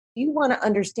You want to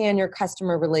understand your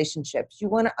customer relationships. You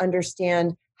want to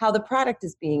understand how the product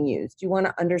is being used. You want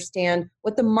to understand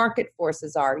what the market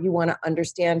forces are. You want to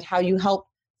understand how you help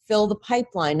fill the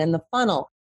pipeline and the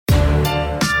funnel.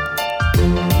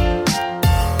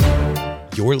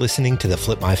 You're listening to the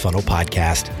Flip My Funnel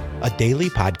podcast, a daily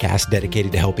podcast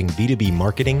dedicated to helping B2B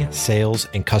marketing, sales,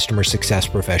 and customer success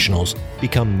professionals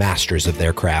become masters of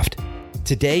their craft.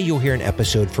 Today, you'll hear an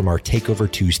episode from our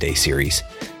Takeover Tuesday series.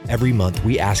 Every month,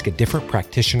 we ask a different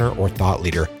practitioner or thought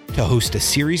leader to host a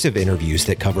series of interviews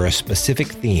that cover a specific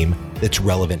theme that's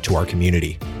relevant to our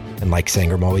community. And like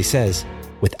Sangram always says,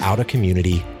 without a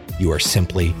community, you are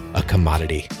simply a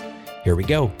commodity. Here we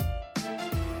go.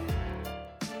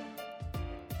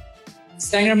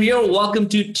 Sangram here. Welcome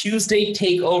to Tuesday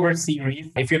Takeover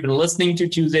Series. If you've been listening to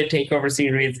Tuesday Takeover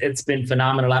Series, it's been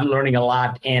phenomenal. I'm learning a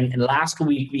lot. And last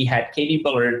week, we had Katie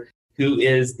Bullard, who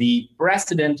is the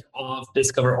president of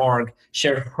Discover.org,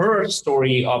 share her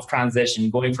story of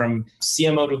transition, going from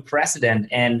CMO to president.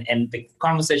 And the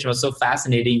conversation was so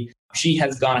fascinating. She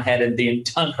has gone ahead and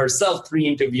done herself 3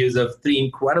 interviews of 3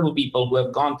 incredible people who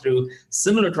have gone through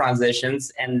similar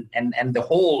transitions and the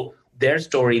whole their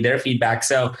story, their feedback.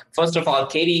 So first of all,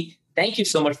 Katie, thank you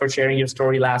so much for sharing your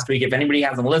story last week. If anybody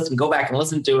hasn't listened, go back and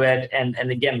listen to it. And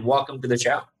again, welcome to the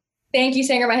show. Thank you,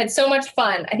 Sangram. I had so much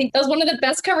fun. I think that was one of the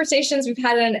best conversations we've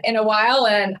had in a while.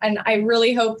 And I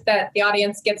really hope that the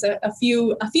audience gets a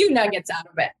few nuggets out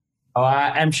of it. Oh,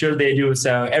 I'm sure they do.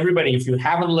 So everybody, if you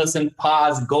haven't listened,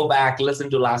 pause, go back, listen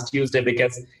to last Tuesday,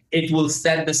 because it will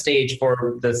set the stage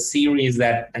for the series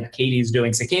that Katie is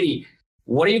doing. So Katie,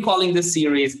 what are you calling this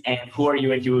series and who are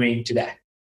you interviewing today?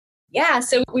 Yeah,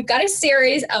 so we've got a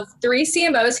series of 3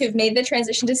 CMOs who've made the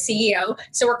transition to CEO.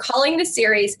 So we're calling the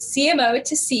series CMO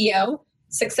to CEO,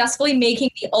 Successfully Making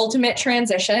the Ultimate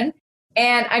Transition.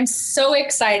 And I'm so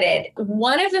excited.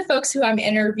 One of the folks who I'm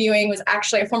interviewing was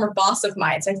actually a former boss of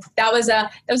mine. So that was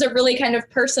a really kind of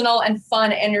personal and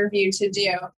fun interview to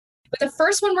do. But the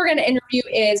first one we're going to interview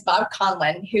is Bob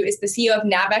Conlon, who is the CEO of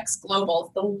Navex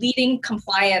Global, the leading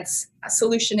compliance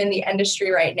solution in the industry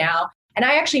right now. And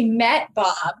I actually met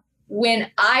Bob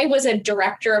when I was a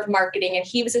director of marketing and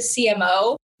he was a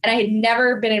CMO, and I had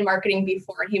never been in marketing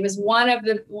before. He was one of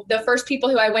the first people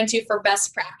who I went to for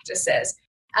best practices.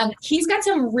 He's got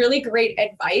some really great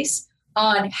advice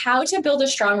on how to build a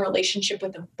strong relationship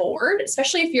with the board,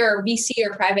 especially if you're a VC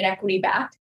or private equity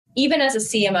backed, even as a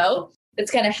CMO. That's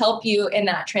going to help you in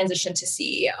that transition to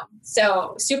CEO.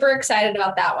 So super excited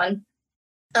about that one.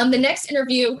 The next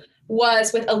interview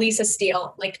was with Elisa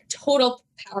Steele, like total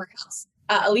powerhouse.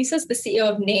 Elisa's the CEO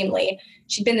of Namely.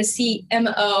 She'd been the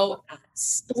CMO at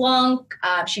Splunk.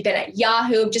 She'd been at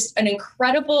Yahoo, just an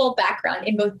incredible background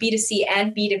in both B2C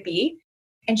and B2B.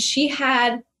 And she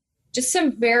had just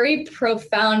some very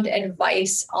profound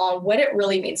advice on what it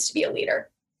really means to be a leader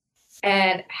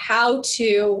and how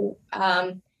to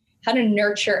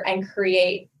nurture and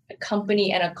create a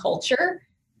company and a culture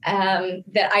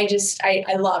that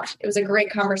I loved. It was a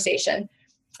great conversation.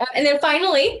 And then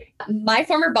finally, my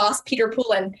former boss, Peter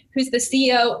Poulin, who's the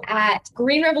CEO at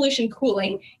Green Revolution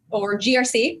Cooling, or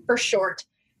GRC for short.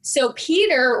 So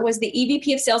Peter was the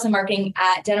EVP of Sales and Marketing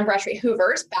at Dun & Bradstreet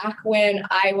Hoovers back when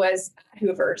I was at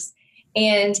Hoovers.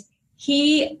 And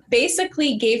he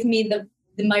basically gave me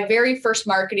my very first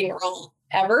marketing role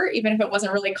ever, even if it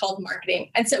wasn't really called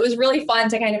marketing. And so it was really fun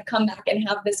to kind of come back and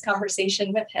have this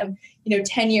conversation with him,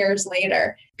 10 years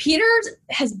later. Peter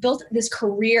has built this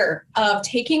career of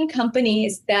taking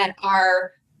companies that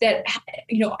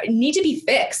need to be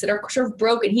fixed, that are sort of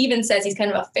broken. He even says he's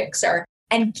kind of a fixer,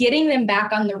 and getting them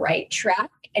back on the right track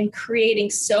and creating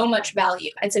so much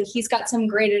value. And so he's got some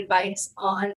great advice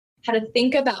on how to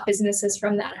think about businesses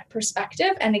from that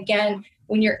perspective. And again,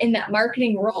 when you're in that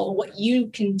marketing role, what you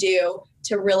can do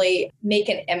to really make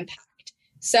an impact.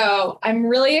 So I'm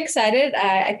really excited.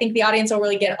 I think the audience will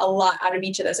really get a lot out of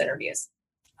each of those interviews.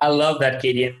 I love that,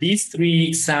 Katie. And these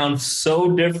 3 sound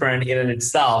so different in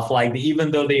itself. Like even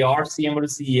though they are CMO to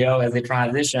CEO as they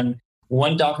transition,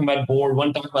 one talking about board,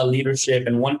 one talking about leadership,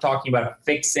 and one talking about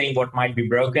fixing what might be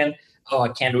broken. Oh, I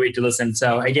can't wait to listen.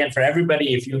 So again, for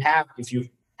everybody, if you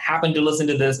happen to listen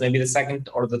to this, maybe the second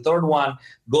or the third one,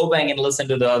 go back and listen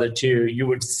to the other 2. You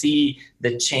would see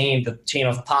the chain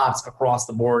of thoughts across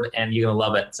the board, and you're going to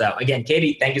love it. So again,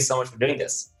 Katie, thank you so much for doing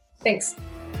this. Thanks.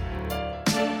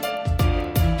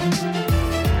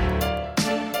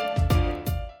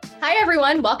 Hi,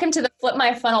 everyone. Welcome to the Flip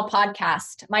My Funnel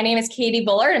podcast. My name is Katie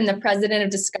Bullard. I'm the president of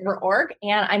Discover.org,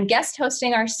 and I'm guest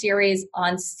hosting our series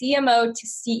on CMO to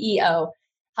CEO,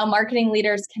 how marketing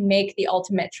leaders can make the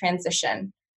ultimate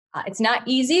transition. It's not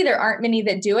easy. There aren't many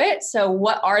that do it. So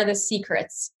what are the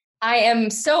secrets? I am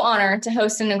so honored to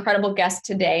host an incredible guest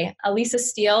today. Elisa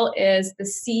Steele is the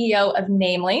CEO of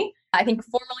Namely, I think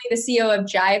formerly the CEO of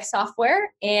Jive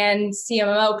Software and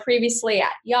CMO previously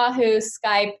at Yahoo,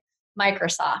 Skype,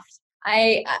 Microsoft.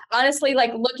 I honestly,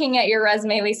 like looking at your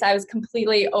resume, Lisa, I was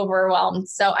completely overwhelmed.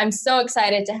 So I'm so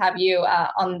excited to have you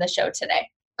on the show today.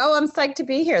 Oh, I'm psyched to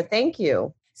be here. Thank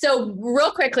you. So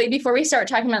real quickly, before we start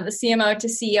talking about the CMO to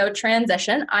CEO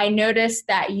transition, I noticed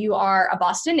that you are a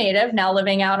Boston native, now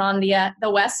living out on the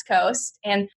West Coast.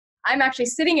 And I'm actually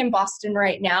sitting in Boston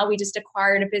right now. We just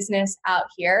acquired a business out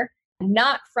here,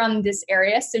 not from this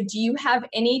area. So do you have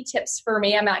any tips for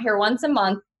me? I'm out here once a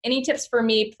month. Any tips for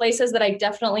me, places that I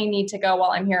definitely need to go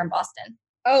while I'm here in Boston?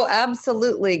 Oh,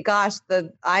 absolutely. Gosh,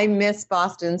 I miss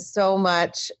Boston so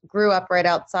much. Grew up right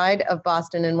outside of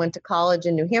Boston and went to college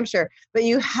in New Hampshire. But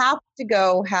you have to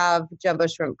go have jumbo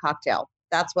shrimp cocktail.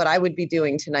 That's what I would be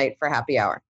doing tonight for happy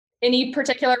hour. Any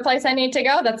particular place I need to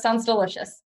go? That sounds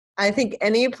delicious. I think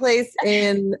any place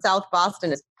in South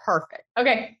Boston is perfect.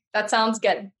 Okay, that sounds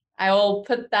good. I will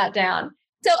put that down.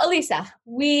 So Elisa,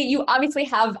 you obviously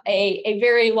have a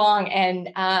very long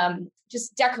and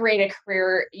just decorated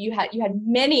career. You had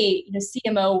many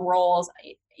CMO roles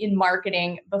in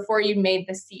marketing before you made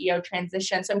the CEO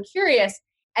transition. So I'm curious,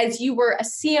 as you were a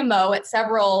CMO at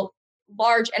several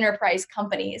large enterprise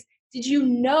companies, did you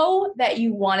know that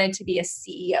you wanted to be a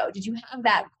CEO? Did you have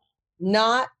that?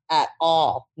 Not at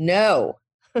all. No.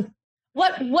 At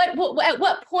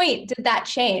what point did that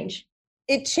change?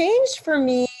 It changed for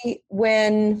me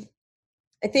when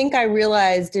I think I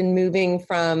realized in moving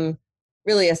from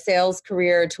really a sales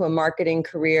career to a marketing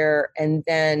career and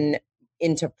then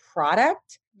into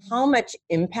product, how much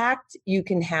impact you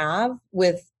can have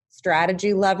with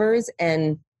strategy levers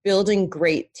and building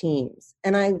great teams.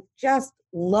 And I just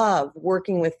love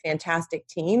working with fantastic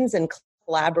teams and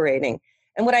collaborating.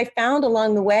 And what I found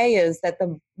along the way is that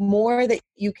the more that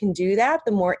you can do that,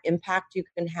 the more impact you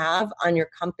can have on your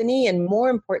company and more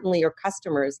importantly, your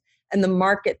customers and the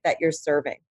market that you're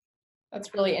serving.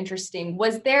 That's really interesting.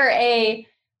 Was there a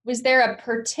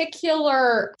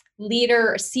particular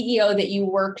leader, CEO that you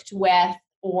worked with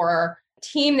or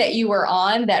team that you were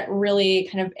on that really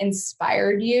kind of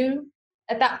inspired you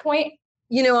at that point?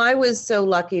 I was so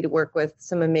lucky to work with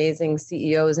some amazing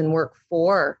CEOs and work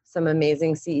for some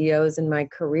amazing CEOs in my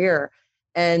career.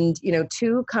 And,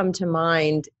 two come to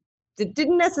mind that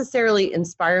didn't necessarily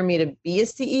inspire me to be a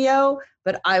CEO,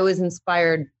 but I was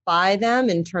inspired by them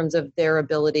in terms of their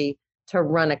ability to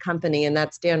run a company. And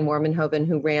that's Dan Warmenhoven,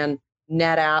 who ran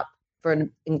NetApp for an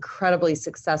incredibly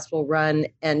successful run,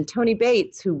 and Tony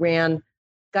Bates, who ran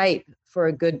Skype for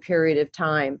a good period of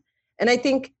time. And I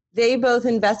think they both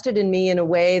invested in me in a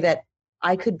way that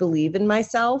I could believe in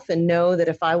myself and know that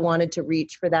if I wanted to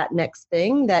reach for that next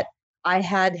thing, that I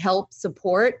had help,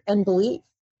 support, and belief.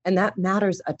 And that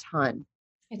matters a ton.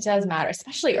 It does matter,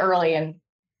 especially early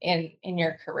in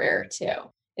your career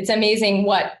too. It's amazing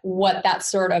what that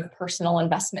sort of personal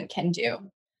investment can do.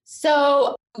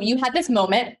 So you had this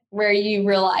moment where you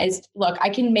realized, look, I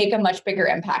can make a much bigger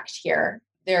impact here.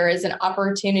 There is an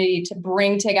opportunity to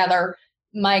bring together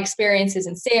my experiences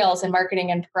in sales and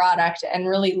marketing and product and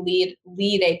really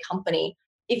lead a company.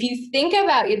 If you think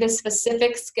about the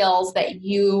specific skills that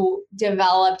you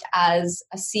developed as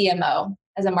a CMO,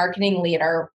 as a marketing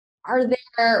leader, are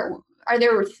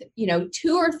there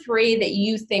two or three that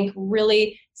you think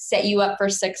really set you up for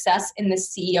success in the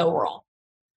CEO role?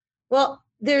 Well,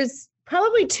 there's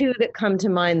probably two that come to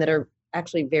mind that are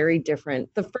actually very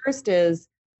different. The first is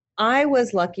I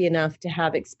was lucky enough to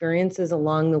have experiences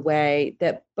along the way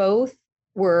that both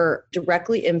were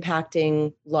directly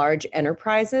impacting large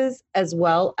enterprises as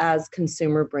well as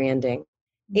consumer branding.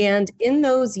 And in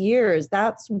those years,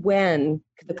 that's when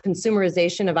the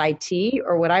consumerization of IT,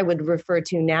 or what I would refer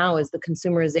to now as the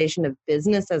consumerization of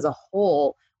business as a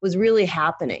whole, was really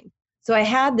happening. So I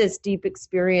had this deep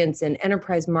experience in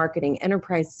enterprise marketing,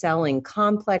 enterprise selling,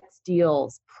 complex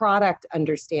deals, product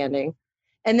understanding,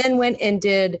 and then went and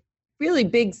did really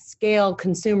big scale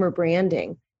consumer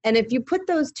branding. And if you put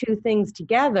those two things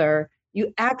together,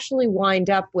 you actually wind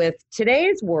up with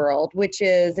today's world, which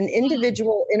is an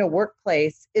individual in a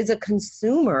workplace is a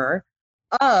consumer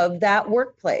of that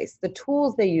workplace, the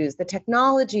tools they use, the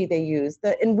technology they use,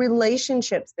 and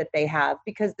relationships that they have,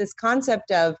 because this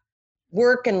concept of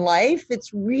work and life,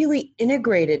 it's really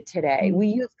integrated today. We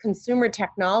use consumer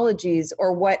technologies,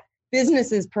 or what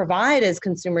businesses provide as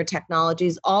consumer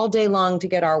technologies, all day long to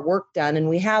get our work done. And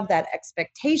we have that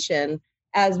expectation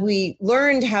as we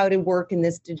learned how to work in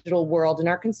this digital world in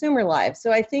our consumer lives.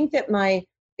 So I think that my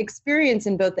experience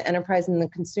in both the enterprise and the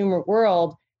consumer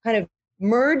world kind of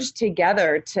merged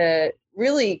together to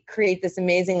really create this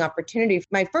amazing opportunity.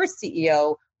 My first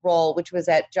CEO role, which was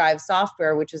at Jive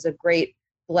Software, which is a great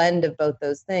blend of both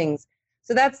those things.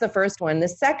 So that's the first one. The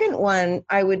second one,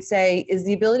 I would say, is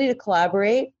the ability to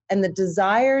collaborate and the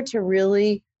desire to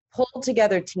really pull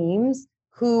together teams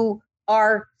who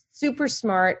are super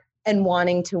smart and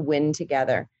wanting to win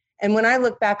together. And when I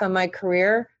look back on my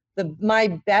career, my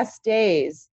best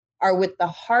days are with the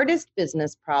hardest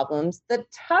business problems, the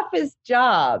toughest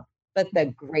job, but the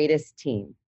greatest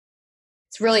team.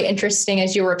 It's really interesting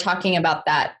as you were talking about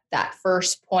that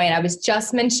first point. I was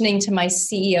just mentioning to my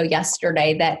CEO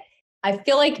yesterday that I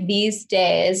feel like these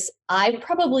days I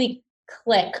probably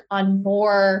click on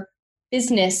more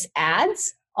business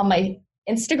ads on my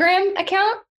Instagram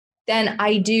account than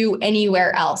I do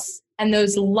anywhere else. And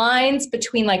those lines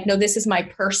between like, no, this is my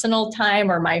personal time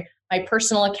or my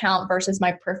personal account versus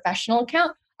my professional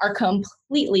account are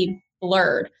completely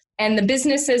blurred. And the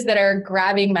businesses that are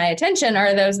grabbing my attention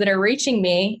are those that are reaching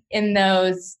me in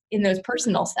those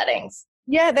personal settings.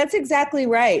 Yeah, that's exactly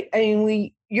right. I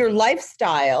mean, your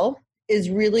lifestyle is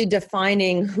really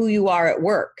defining who you are at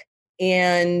work.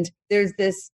 And there's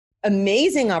this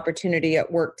amazing opportunity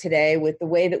at work today with the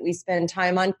way that we spend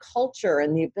time on culture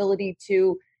and the ability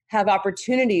to have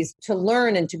opportunities to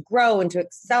learn and to grow and to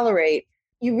accelerate.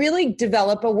 You really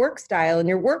develop a work style, and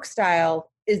your work style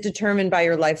is determined by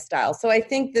your lifestyle. So I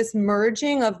think this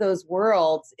merging of those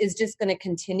worlds is just going to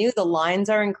continue. The lines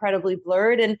are incredibly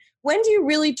blurred. And when do you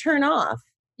really turn off?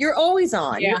 You're always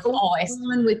on. Yeah, you're always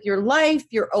on with your life.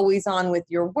 You're always on with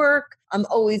your work. I'm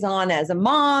always on as a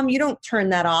mom. You don't turn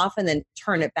that off and then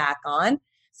turn it back on.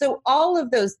 So all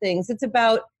of those things, it's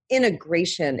about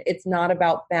integration. It's not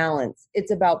about balance. It's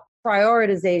about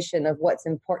prioritization of what's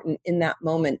important in that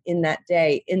moment, in that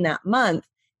day, in that month.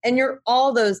 And you're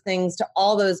all those things to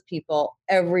all those people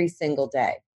every single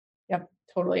day. Yep,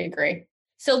 totally agree.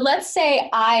 So let's say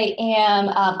I am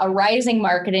a rising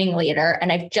marketing leader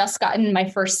and I've just gotten my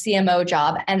first CMO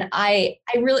job, and I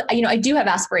really, I do have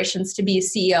aspirations to be a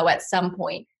CEO at some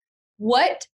point.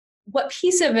 What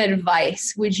piece of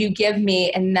advice would you give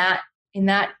me in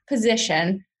that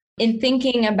position in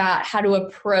thinking about how to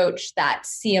approach that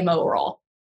CMO role?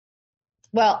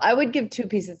 Well, I would give two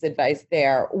pieces of advice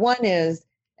there. One is,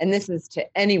 and this is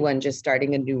to anyone just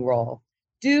starting a new role,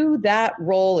 do that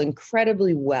role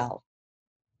incredibly well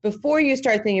before you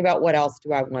start thinking about what else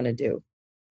do I want to do.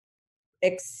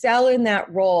 Excel in that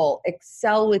role,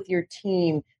 excel with your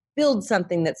team, build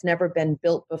something that's never been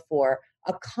built before,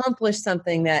 accomplish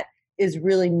something that is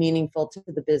really meaningful to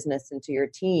the business and to your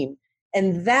team.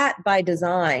 And that by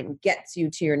design gets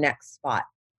you to your next spot,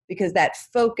 because that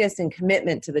focus and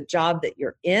commitment to the job that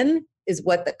you're in is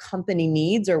what the company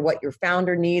needs or what your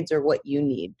founder needs or what you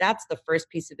need. That's the first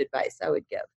piece of advice I would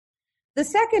give. The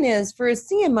second is, for a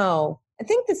CMO, I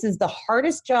think this is the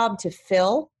hardest job to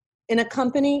fill in a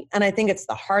company. And I think it's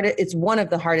one of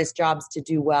the hardest jobs to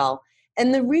do well.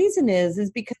 And the reason is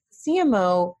because the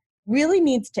CMO really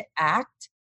needs to act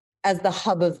as the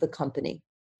hub of the company.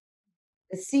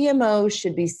 The CMO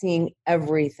should be seeing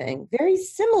everything, very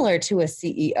similar to a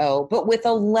CEO, but with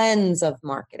a lens of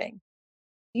marketing.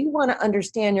 You want to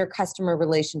understand your customer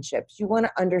relationships. You want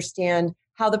to understand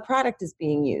how the product is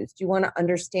being used. You want to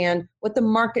understand what the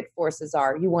market forces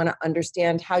are. You want to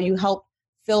understand how you help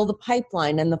fill the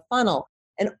pipeline and the funnel.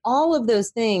 And all of those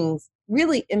things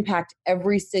really impact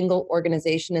every single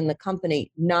organization in the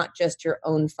company, not just your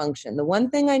own function. The one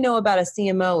thing I know about a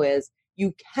CMO is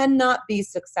you cannot be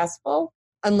successful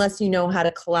unless you know how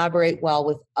to collaborate well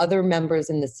with other members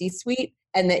in the C-suite,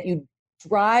 and that you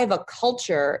drive a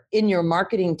culture in your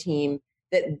marketing team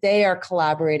that they are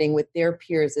collaborating with their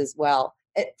peers as well.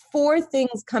 4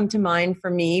 things come to mind for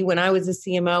me when I was a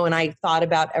CMO and I thought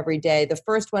about every day. The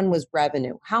first one was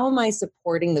revenue. How am I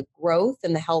supporting the growth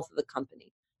and the health of the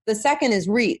company? The second is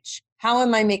reach. How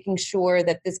am I making sure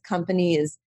that this company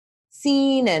is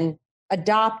seen and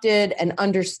adopted and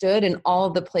understood in all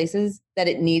of the places that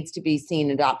it needs to be seen,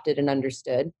 adopted, and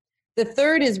understood? The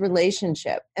third is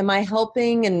relationship. Am I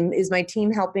helping, and is my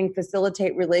team helping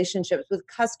facilitate relationships with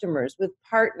customers, with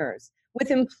partners, with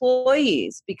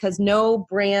employees? Because no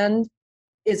brand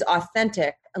is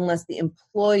authentic unless the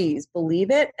employees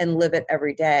believe it and live it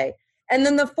every day. And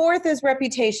then the fourth is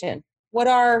reputation.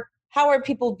 How are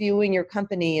people viewing your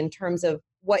company in terms of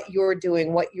what you're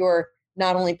doing, what you're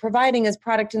not only providing as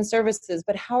product and services,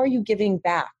 but how are you giving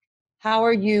back? How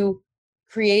are you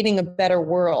creating a better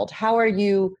world? How are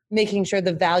you making sure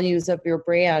the values of your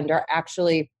brand are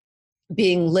actually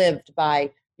being lived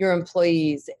by your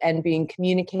employees and being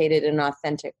communicated in an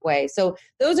authentic way? So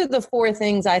those are the 4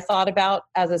 things I thought about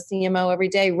as a CMO every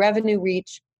day: revenue,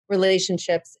 reach,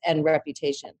 relationships, and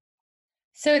reputation.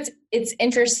 So it's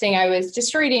interesting. I was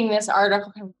just reading this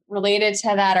article related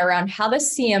to that around how the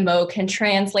CMO can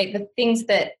translate the things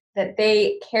that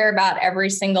they care about every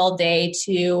single day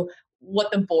to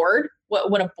what a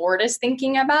board is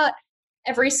thinking about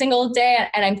every single day.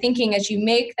 And I'm thinking as you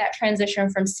make that transition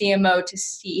from CMO to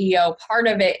CEO, part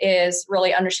of it is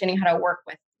really understanding how to work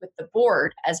with the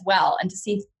board as well and to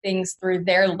see things through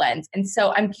their lens. And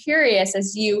so I'm curious,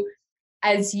 as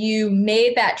you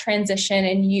made that transition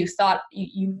and you thought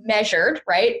you measured,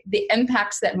 right, the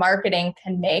impacts that marketing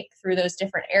can make through those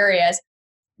different areas,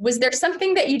 was there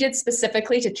something that you did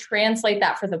specifically to translate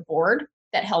that for the board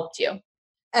that helped you?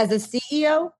 As a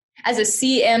CEO? As a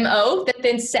CMO that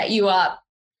then set you up?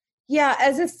 Yeah,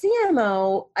 as a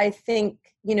CMO, I think,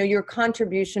 your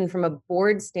contribution from a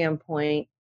board standpoint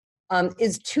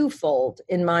is twofold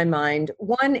in my mind.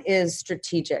 One is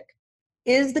strategic.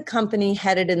 Is the company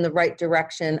headed in the right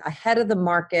direction, ahead of the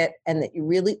market, and that you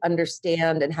really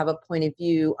understand and have a point of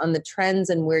view on the trends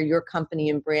and where your company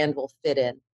and brand will fit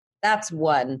in? That's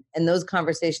one. And those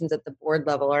conversations at the board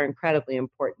level are incredibly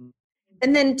important.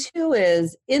 And then two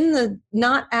is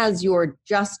not as your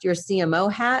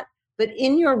CMO hat, but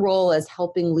in your role as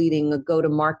leading a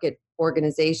go-to-market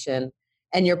organization,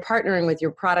 and you're partnering with your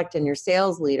product and your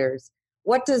sales leaders.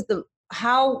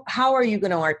 How are you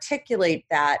going to articulate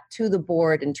that to the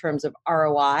board in terms of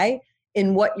ROI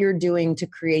in what you're doing to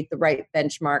create the right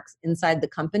benchmarks inside the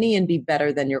company and be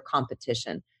better than your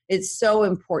competition? It's so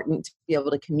important to be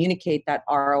able to communicate that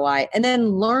ROI and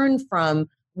then learn from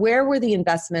where were the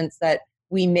investments that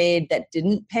we made that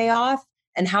didn't pay off,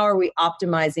 and how are we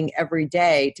optimizing every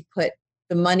day to put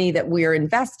the money that we are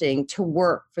investing to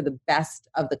work for the best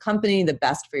of the company, the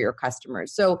best for your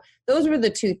customers. So those were the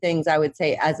two things I would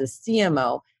say as a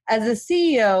CMO. As a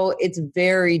CEO, it's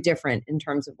very different in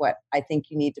terms of what I think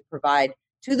you need to provide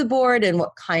to the board and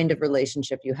what kind of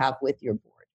relationship you have with your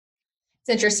board. It's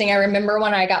interesting. I remember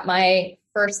when I got my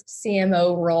first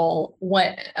CMO role,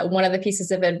 one of the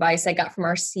pieces of advice I got from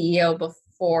our CEO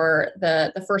before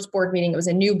the first board meeting, it was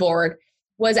a new board,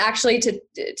 was actually to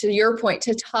your point,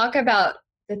 to talk about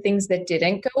the things that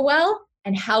didn't go well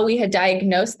and how we had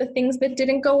diagnosed the things that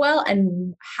didn't go well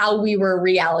and how we were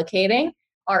reallocating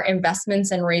our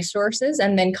investments and resources,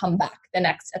 and then come back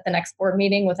at the next board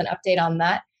meeting with an update on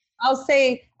that. I'll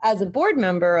say, as a board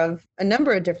member of a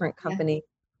number of different companies,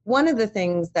 one of the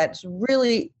things that's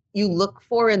really you look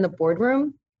for in the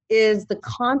boardroom is the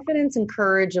confidence and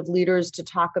courage of leaders to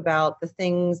talk about the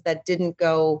things that didn't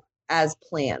go as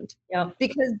planned. Yeah.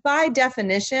 Because by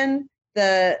definition,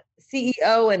 the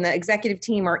CEO and the executive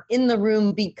team are in the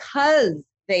room because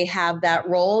they have that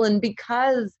role and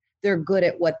because they're good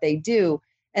at what they do.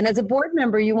 And as a board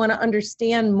member, you want to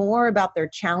understand more about their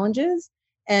challenges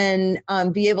and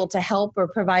be able to help or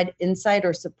provide insight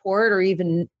or support or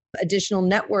even additional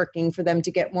networking for them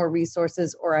to get more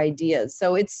resources or ideas.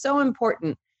 So it's so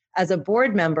important as a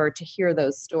board member to hear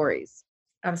those stories.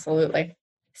 Absolutely.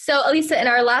 So Elisa, in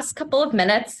our last couple of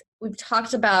minutes, we've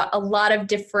talked about a lot of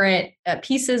different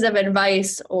pieces of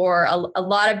advice or a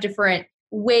lot of different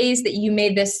ways that you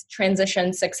made this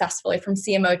transition successfully from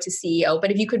CMO to CEO.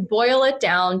 But if you could boil it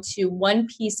down to one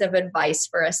piece of advice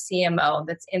for a CMO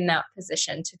that's in that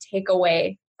position to take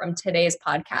away from today's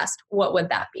podcast, what would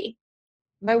that be?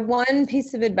 My one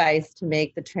piece of advice to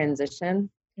make the transition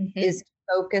is to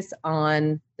focus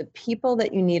on the people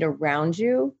that you need around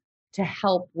you to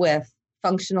help with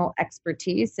functional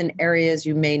expertise in areas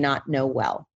you may not know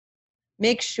well.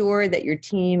 Make sure that your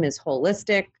team is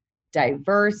holistic,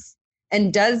 diverse,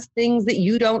 and does things that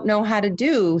you don't know how to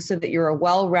do so that you're a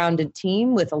well-rounded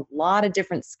team with a lot of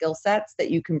different skill sets that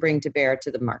you can bring to bear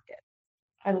to the market.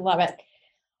 I love it.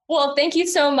 Well, thank you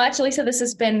so much, Elisa. This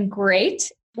has been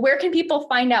great. Where can people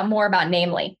find out more about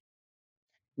Namely?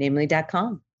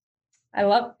 Namely.com. I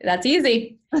love it. That's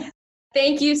easy.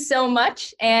 Thank you so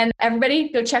much. And everybody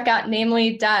go check out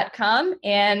namely.com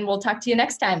and we'll talk to you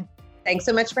next time. Thanks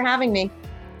so much for having me.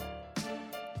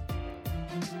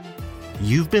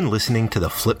 You've been listening to the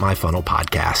Flip My Funnel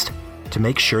podcast. To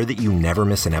make sure that you never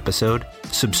miss an episode,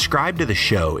 subscribe to the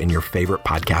show in your favorite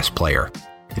podcast player.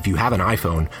 If you have an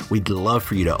iPhone, we'd love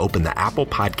for you to open the Apple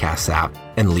Podcasts app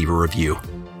and leave a review.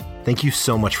 Thank you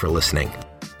so much for listening.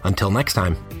 Until next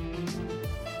time.